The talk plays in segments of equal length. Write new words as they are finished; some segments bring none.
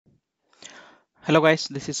Hello guys,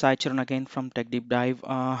 this is Sai Charan again from Tech Deep Dive.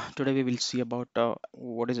 Today we will see about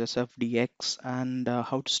what is SFDX and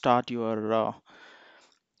how to start your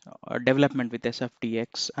development with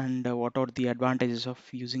SFDX and what are the advantages of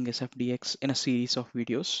using SFDX in a series of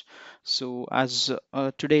videos. So as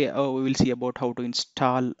today we will see about how to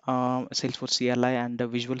install Salesforce CLI and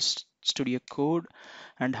Studio Code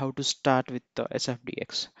and how to start with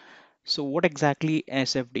SFDX. So what exactly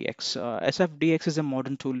SFDX? SFDX is a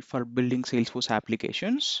modern tool for building Salesforce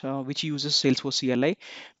applications, which uses Salesforce CLI.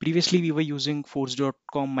 Previously, we were using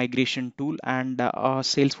Force.com migration tool, and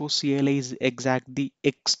Salesforce CLI is exact the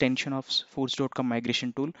extension of Force.com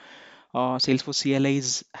migration tool. Salesforce CLI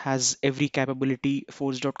has every capability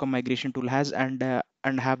Force.com migration tool has, and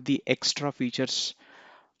have the extra features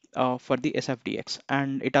for the SFDX,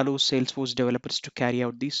 and it allows Salesforce developers to carry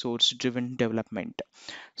out the source-driven development.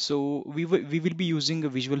 So we will be using a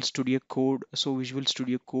Visual Studio Code. So Visual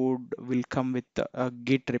Studio Code will come with a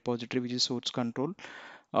Git repository, which is source control.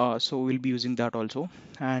 So we'll be using that also.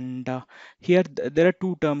 And here there are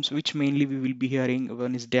two terms which mainly we will be hearing.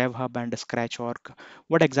 One is DevHub and a Scratch org.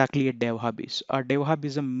 What exactly a DevHub is? A DevHub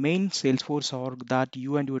is a main Salesforce org that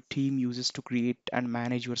you and your team uses to create and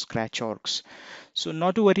manage your Scratch orgs. So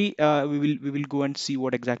not to worry, we will go and see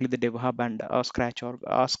what exactly the DevHub and Scratch org.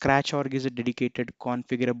 Scratch org is a dedicated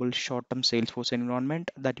configurable short-term Salesforce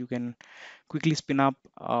environment that you can quickly spin up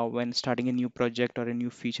when starting a new project or a new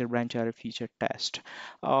feature branch or a feature test.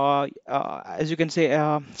 As you can say,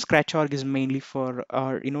 Scratch org is mainly for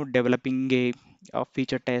developing a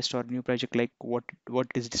feature test or new project like what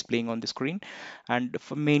is displaying on the screen, and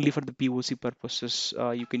mainly for the POC purposes,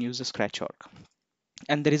 you can use the Scratch org.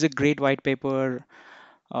 And there is a great white paper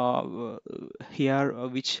uh, here,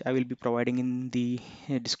 which I will be providing in the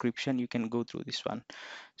description. You can go through this one.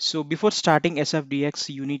 So before starting SFDX,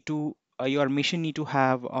 you need to your machine need to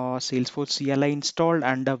have Salesforce CLI installed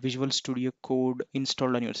and Visual Studio Code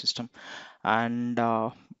installed on your system. And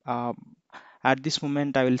uh, at this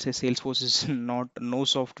moment, I will say Salesforce is not no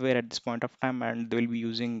software at this point of time, and they will be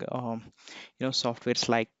using softwares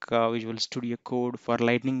like Visual Studio Code for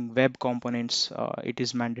Lightning Web Components. It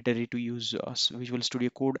is mandatory to use Visual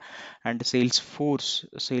Studio Code, and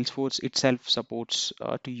Salesforce itself supports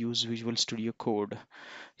to use Visual Studio Code.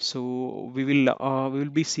 So we will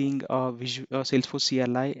be seeing Salesforce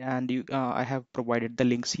CLI, and I have provided the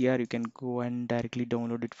links here. You can go and directly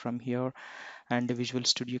download it from here, and the Visual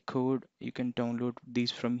Studio Code you can download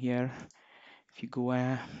these from here. If you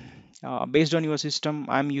go based on your system,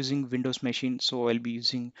 I'm using Windows machine, so I'll be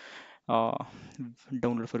using uh,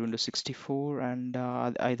 download for Windows 64 and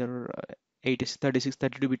either 36,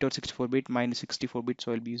 32-bit or 64-bit. Mine is 64-bit,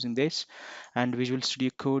 so I'll be using this. And Visual Studio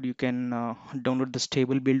Code, you can download the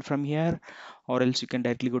stable build from here, or else you can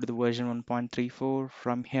directly go to the version 1.34.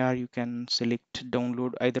 From here, you can select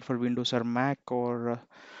download either for Windows or Mac or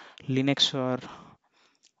Linux or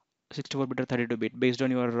 64-bit or 32-bit. Based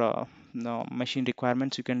on your machine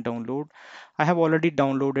requirements, you can download. I have already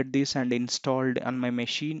downloaded this and installed on my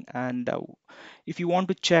machine. And if you want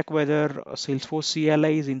to check whether Salesforce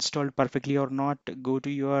CLI is installed perfectly or not, go to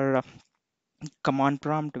your command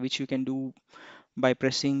prompt, which you can do by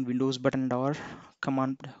pressing Windows button or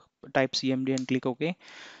command, type CMD and click OK.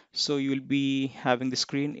 So you will be having the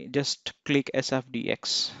screen. Just click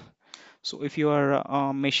SFDX. So if your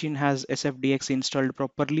machine has SFDX installed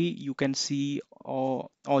properly, you can see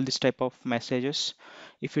all this type of messages.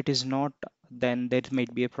 If it is not, then there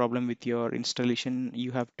might be a problem with your installation.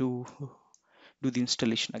 You have to do the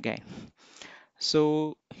installation again.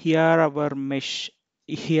 So here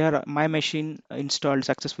my machine installed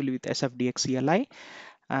successfully with SFDX CLI,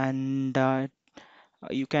 and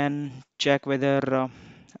you can check whether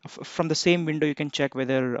from the same window you can check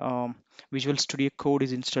whether Visual Studio Code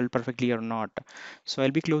is installed perfectly or not. So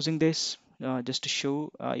I'll be closing this just to show.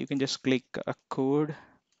 You can just click a code,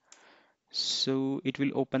 so it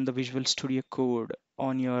will open the Visual Studio Code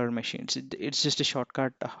on your machine. It's just a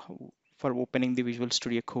shortcut for opening the Visual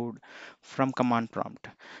Studio Code from command prompt.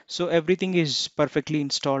 So everything is perfectly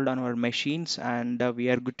installed on our machines, and we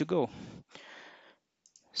are good to go.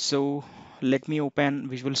 So let me open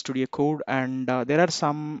Visual Studio Code, and there are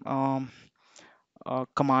some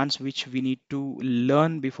commands which we need to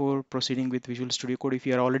learn before proceeding with Visual Studio Code. If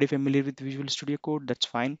you are already familiar with Visual Studio Code, that's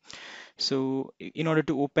fine. So in order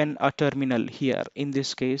to open a terminal here, in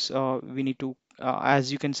this case, we need to,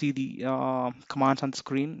 as you can see the commands on the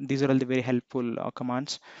screen, these are all the very helpful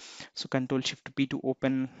commands. So Control Shift P to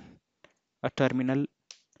open a terminal.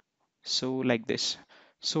 So like this.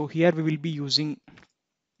 So here we will be using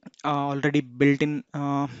already built-in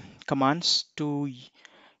commands to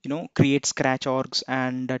create scratch orgs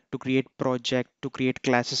and to create project, to create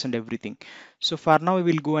classes and everything. So for now we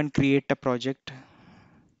will go and create a project.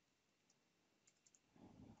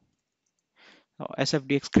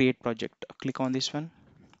 SFDX create project, click on this one.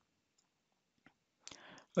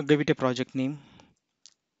 Give it a project name,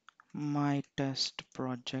 my test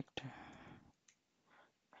project,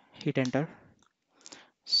 hit enter.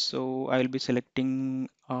 So I will be selecting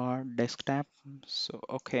desktop. So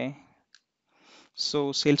okay,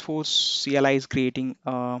 so Salesforce CLI is creating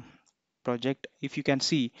a project. If you can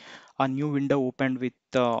see, a new window opened with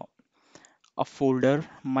a folder,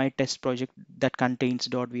 my test project, that contains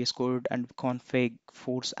 .vs code and config,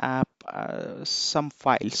 force app, some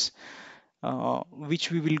files,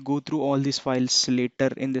 which we will go through all these files later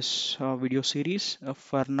in this video series.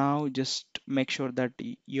 For now, just make sure that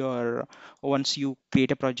your once you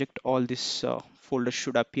create a project, all this folder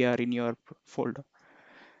should appear in your folder.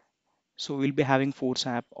 So we'll be having force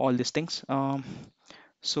app, all these things.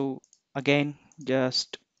 So again,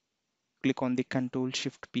 just click on the Control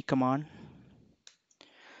Shift P command.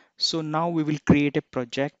 So now we will create a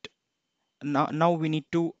project. Now we need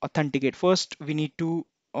to authenticate. First, we need to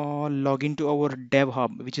log into our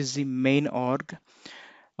DevHub, which is the main org.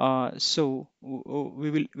 We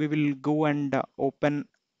will go and open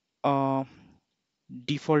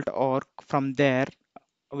default org. From there,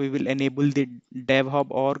 we will enable the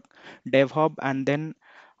DevHub, and then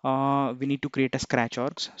we need to create a scratch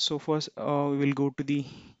orgs. So first, we will go to the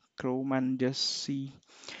Chrome and just see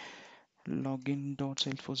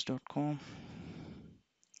login.salesforce.com.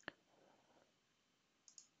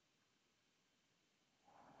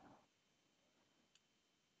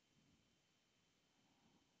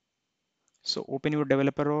 So open your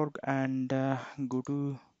developer org and go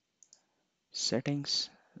to settings,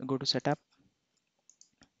 go to setup.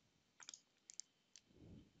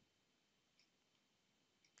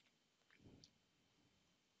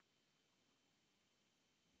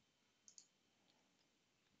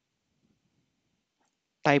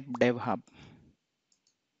 Type DevHub.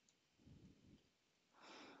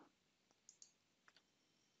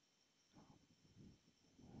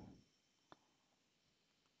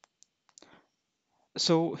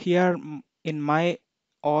 So here in my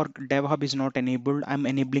org, DevHub is not enabled. I'm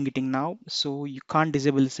enabling it now. So you can't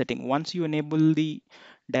disable the setting. Once you enable the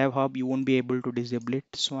DevHub, you won't be able to disable it.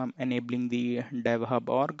 So I'm enabling the DevHub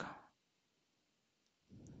org.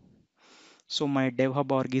 So my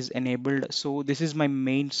DevHub org is enabled. So this is my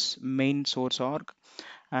main source org.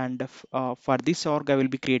 And for this org, I will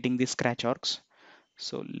be creating the scratch orgs.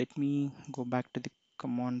 So let me go back to the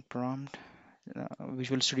command prompt,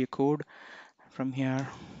 Visual Studio Code. From here,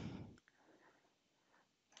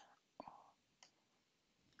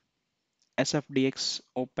 SFDX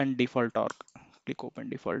open default org. Click open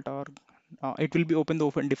default org. It will be open the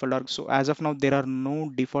open default org. So as of now, there are no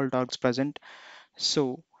default orgs present.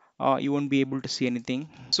 So you won't be able to see anything.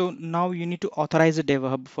 So now you need to authorize the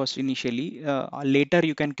DevHub first initially. Later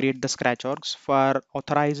you can create the scratch orgs. For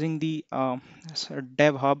authorizing the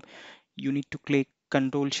DevHub, you need to click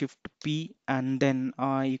Control Shift P, and then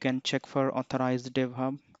you can check for authorize the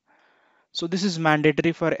DevHub. So this is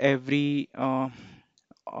mandatory for every org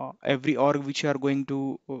which you are going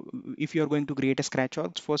to, if you are going to create a scratch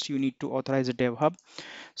org, first you need to authorize a DevHub.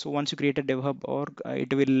 So once you create a DevHub org,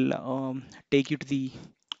 it will take you to the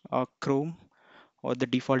Chrome or the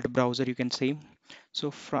default browser, you can say.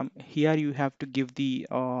 So from here you have to give the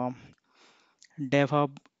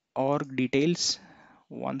DevHub org details.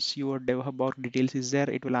 Once your DevHub org details is there,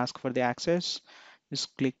 it will ask for the access.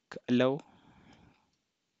 Just click allow.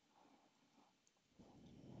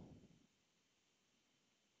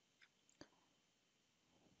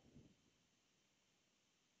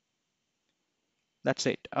 That's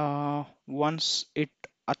it. Once it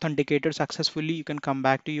authenticated successfully, you can come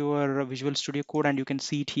back to your Visual Studio Code and you can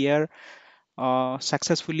see it here.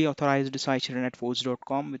 Successfully authorized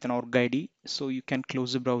site@force.com with an org ID. So you can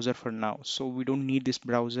close the browser for now. So we don't need this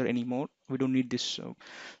browser anymore. We don't need this.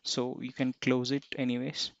 So you can close it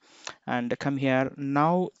anyways and come here.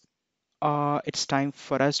 Now it's time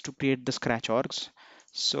for us to create the scratch orgs.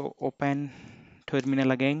 So open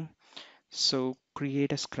terminal again. So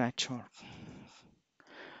create a scratch org,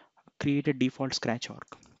 create a default scratch org.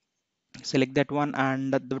 Select that one,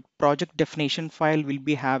 and the project definition file will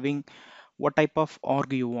be having what type of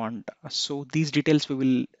org you want. So these details we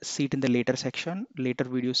will see it in the later section, later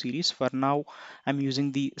video series. For now, I'm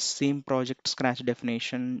using the same project scratch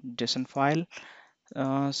definition JSON file.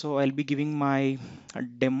 So I'll be giving my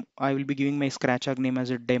I will be giving my scratch org name as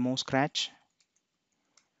a demo scratch.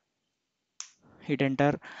 hit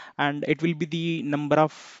enter, and it will be the number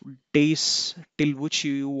of days till which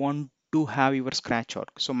you want to have your scratch org.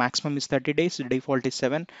 So maximum is 30 days, the default is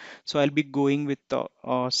 7, so I'll be going with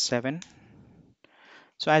 7.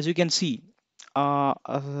 So as you can see, there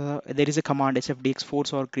is a command SFDX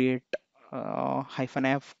force or create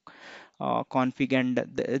 -f config, and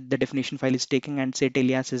the definition file is taken, and set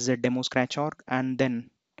alias is a demo scratch org, and then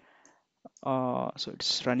so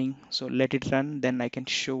it's running. So let it run, then I can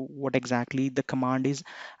show what exactly the command is,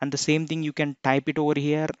 and the same thing you can type it over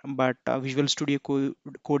here, but Visual Studio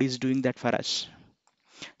Code is doing that for us.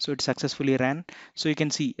 So it successfully ran. So you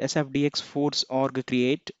can see SFDX force org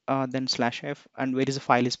create, then /f, and where is the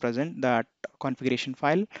file is present, that configuration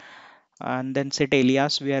file, and then set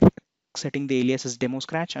alias. We are setting the alias as demo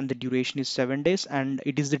scratch, and the duration is 7 days, and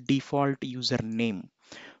it is the default username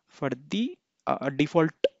for the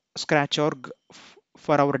default scratch org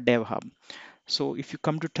for our dev hub. So if you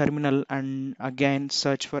come to terminal and again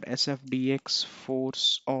search for SFDX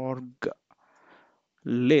force org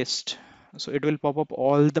list, so it will pop up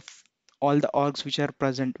all the orgs which are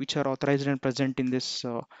present, which are authorized and present in this.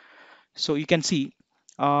 So you can see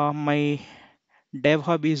my dev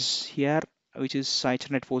hub is here, which is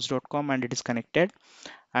siternetforce.com, and it is connected,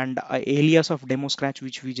 and alias of demo scratch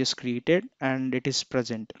which we just created, and it is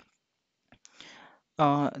present.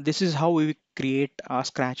 This is how we create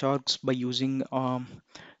scratch orgs by using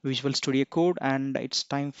Visual Studio Code, and it's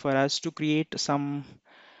time for us to create some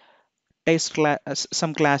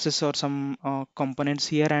some classes or some components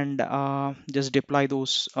here, and just deploy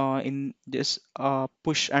those in this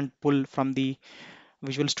push and pull from the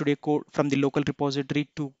Visual Studio Code from the local repository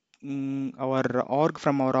to our org,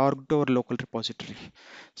 from our org to our local repository.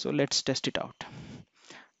 So let's test it out.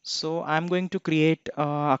 So I'm going to create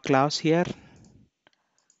a class here.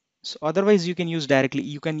 So otherwise you can use directly,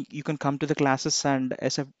 you can come to the classes and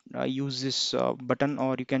use this button,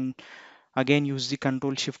 or you can again use the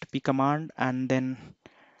control shift p command and then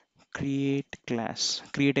create class,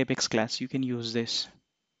 create apex class. You can use this.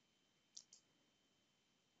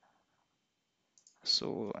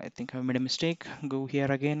 So I think I've made a mistake. Go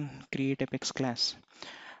here again, create apex class.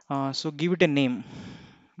 So give it a name,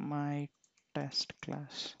 my test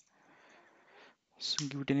class. So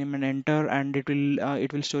give it a name and enter, and it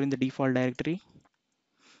will store in the default directory.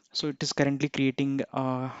 So it is currently creating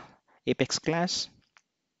apex class.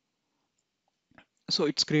 So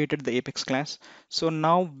it's created the apex class. So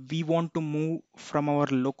now we want to move from our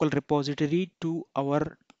local repository to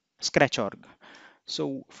our scratch org.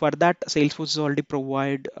 So for that, Salesforce has already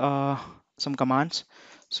provide some commands.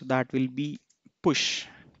 So that will be push.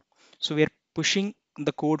 So we are pushing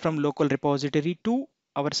the code from local repository to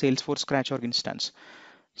our Salesforce scratch org instance.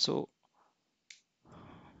 So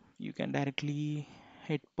you can directly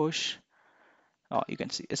hit push. You can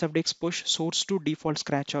see SFDX push source to default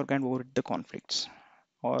scratch org and override the conflicts,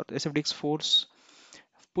 or SFDX force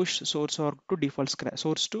push source org to default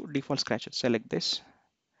source to default scratch. Select this.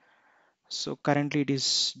 So currently it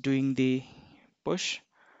is doing the push.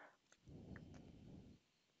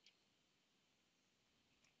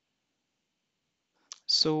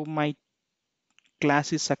 So my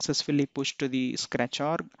class is successfully pushed to the scratch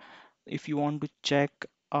org. If you want to check,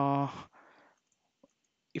 uh,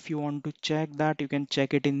 if you want to check that, you can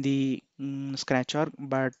check it in the scratch org,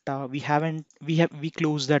 but we haven't, we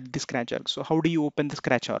closed that the scratch org. So how do you open the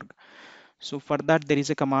scratch org? So for that there is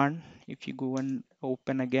a command. If you go and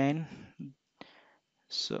open again,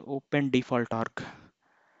 so open default org.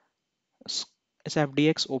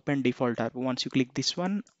 SFDX open default org. Once you click this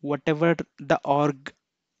one, whatever the org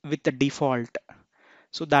with the default,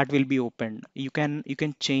 so that will be opened. You can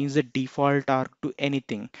change the default org to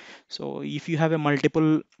anything. So if you have a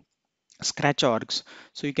multiple scratch orgs,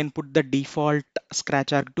 so you can put the default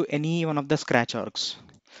scratch org to any one of the scratch orgs.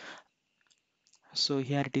 So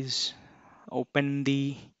here it is, open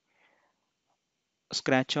the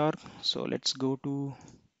scratch org. So let's go to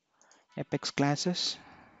apex classes.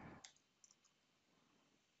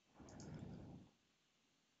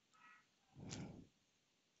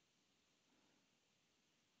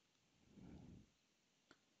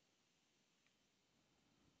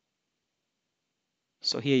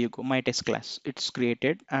 So here you go, my test class. It's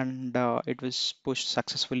created, and it was pushed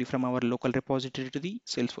successfully from our local repository to the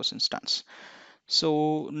Salesforce instance.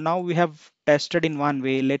 So now we have tested in one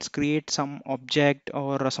way. Let's create some object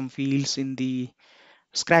or some fields in the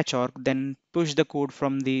scratch org, then push the code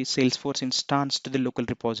from the Salesforce instance to the local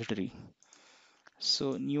repository.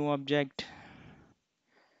 So new object,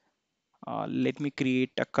 let me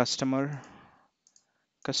create a customers,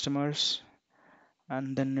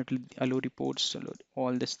 and then it will allow reports,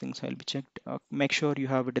 all these things will be checked. Make sure you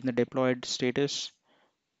have it in the deployed status,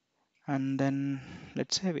 and then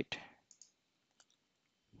let's save it.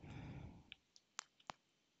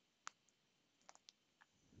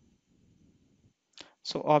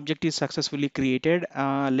 So object is successfully created.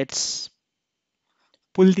 Let's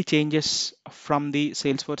pull the changes from the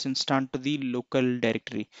Salesforce instance to the local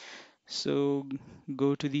directory. So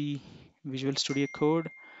go to the Visual Studio Code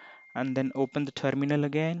and then open the terminal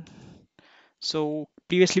again. So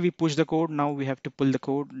previously we pushed the code, now we have to pull the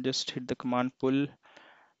code. Just hit the command pull.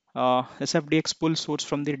 SFDX pull source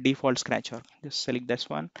from the default scratcher. Just select this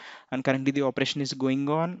one, and currently the operation is going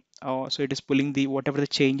on. So it is pulling the whatever the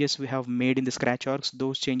changes we have made in the scratch arcs.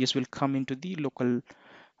 Those changes will come into the local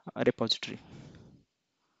repository.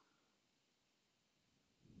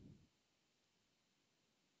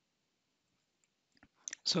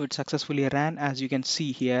 So it successfully ran, as you can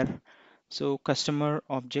see here. So custom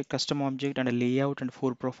object, and a layout and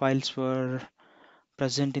 4 profiles were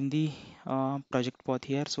present in the project path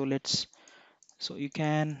here. So so you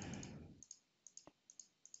can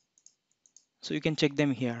check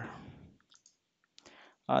them here.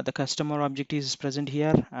 The customer object is present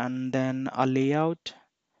here, and then a layout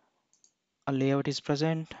is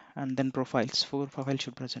present, and then profiles, 4 profiles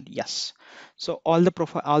should present. Yes. So all the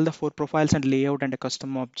 4 profiles and layout and a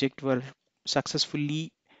custom object were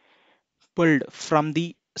successfully pulled from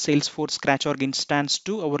the Salesforce scratch.org instance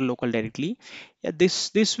to our local directly. Yeah,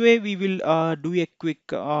 this way we will do a quick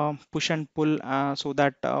push and pull, so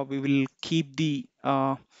that we will keep the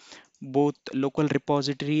both local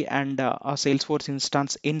repository and our Salesforce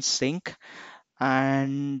instance in sync.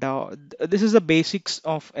 And this is the basics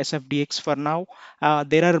of SFDX for now.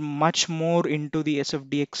 There are much more into the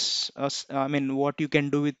SFDX. I mean, what you can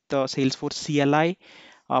do with Salesforce CLI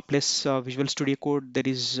plus Visual Studio Code. There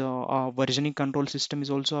is a versioning control system is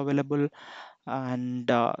also available, and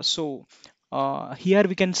here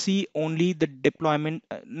we can see only the deployment,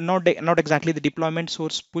 not exactly the deployment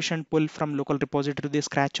source push and pull from local repository to the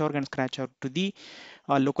scratch.org and scratch.org to the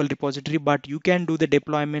local repository, but you can do the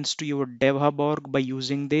deployments to your DevHub org by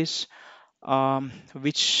using this,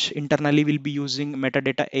 which internally will be using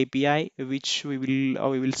metadata API, which we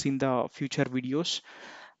will see in the future videos.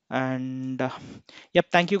 And yep,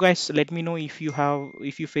 thank you guys. Let me know if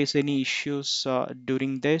you face any issues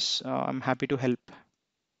during this. I'm happy to help.